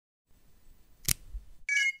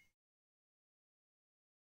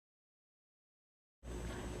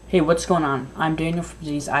Hey, what's going on? I'm Daniel from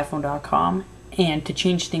TodaysiPhone.com, and to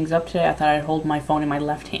change things up today, I thought I'd hold my phone in my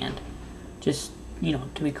left hand, just,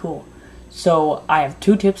 to be cool. So I have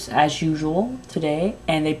two tips as usual today,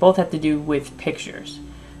 and they both have to do with pictures.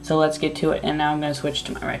 So let's get to it, and now I'm going to switch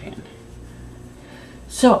to my right hand.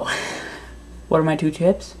 So, what are my two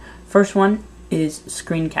tips? First one is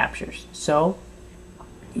screen captures. So,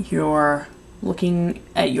 you're looking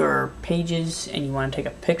at your pages and you want to take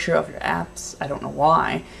a picture of your apps. I don't know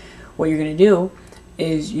why. What you're going to do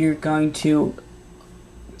is you're going to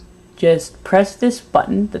just press this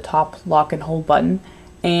button, the top lock and hold button,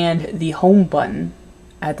 and the home button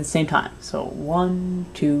at the same time. So 1,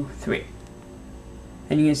 2, 3.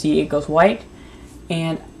 And you can see it goes white,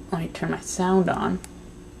 and let me turn my sound on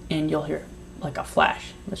and you'll hear like a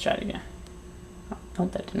flash. Let's try it again. Oh, no,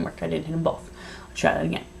 that didn't work. I didn't hit them both. Let's try that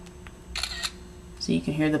again. So you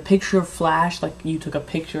can hear the picture flash like you took a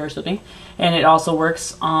picture or something. And it also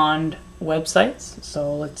works on websites.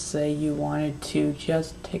 So let's say you wanted to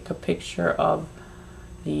just take a picture of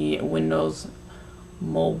the Windows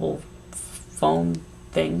mobile phone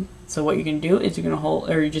thing. So what you're going to do is you're going to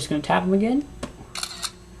hold, or you're just going to tap them again.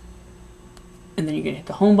 And then you're going to hit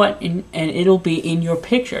the home button and it'll be in your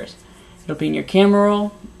pictures. It'll be in your camera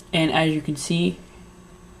roll. And as you can see,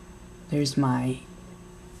 there's my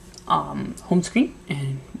home screen,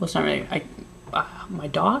 and what's not really my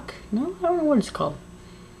dock? No, I don't know what it's called.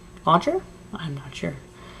 Launcher? I'm not sure.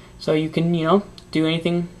 So you can do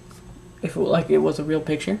anything if it was a real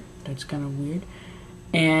picture. That's kind of weird.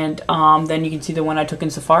 And then you can see the one I took in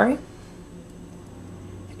Safari,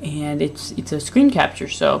 and it's a screen capture,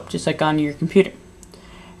 so just like on your computer.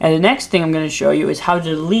 And the next thing I'm going to show you is how to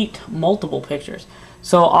delete multiple pictures.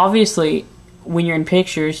 So obviously, when you're in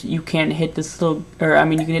pictures, you can hit this little, you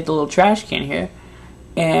can hit the little trash can here,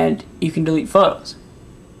 and you can delete photos.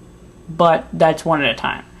 But that's one at a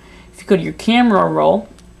time. If you go to your camera roll,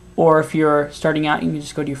 or if you're starting out, you can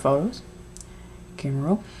just go to your photos, camera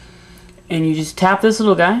roll, and you just tap this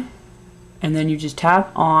little guy, and then you just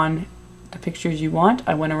tap on the pictures you want.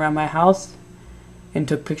 I went around my house and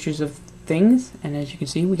took pictures of things, and as you can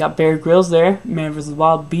see, we got Bear Grylls there, Man vs.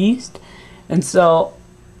 Wild Beast, and so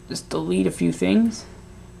just delete a few things.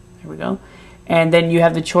 There we go. And then you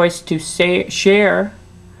have the choice to say share,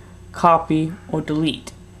 copy, or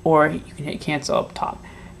delete. Or you can hit cancel up top.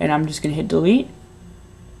 And I'm just going to hit delete.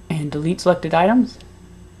 And delete selected items.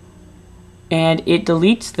 And it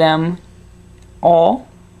deletes them all.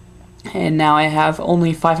 And now I have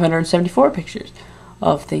only 574 pictures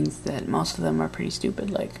of things that most of them are pretty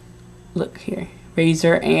stupid. Like, look here.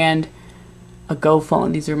 Razer and a Go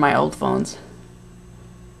phone. These are my old phones.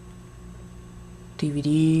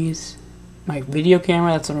 DVDs, my video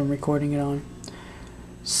camera, that's what I'm recording it on.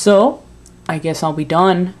 So, I guess I'll be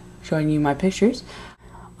done showing you my pictures.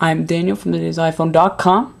 I'm Daniel from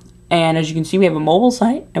TodaysiPhone.com, and as you can see, we have a mobile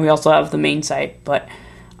site, and we also have the main site, but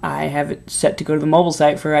I have it set to go to the mobile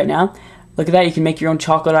site for right now. Look at that, you can make your own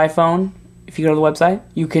chocolate iPhone if you go to the website.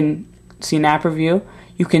 You can see an app review.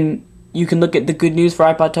 You can look at the good news for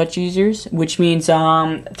iPod Touch users, which means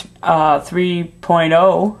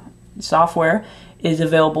 3.0 software is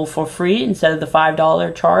available for free instead of the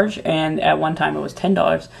 $5 charge, and at one time it was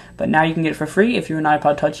 $10, but now you can get it for free if you're an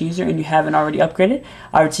iPod Touch user and you haven't already upgraded.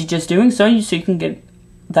 I would suggest doing so you can get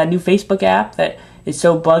that new Facebook app that is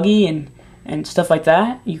so buggy and stuff like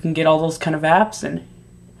that. You can get all those kind of apps, and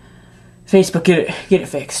Facebook, get it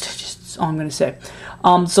fixed. Just all I'm going to say.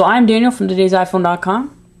 So I'm Daniel from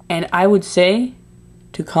TodaysiPhone.com, and I would say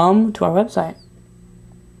to come to our website.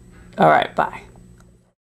 Alright, bye.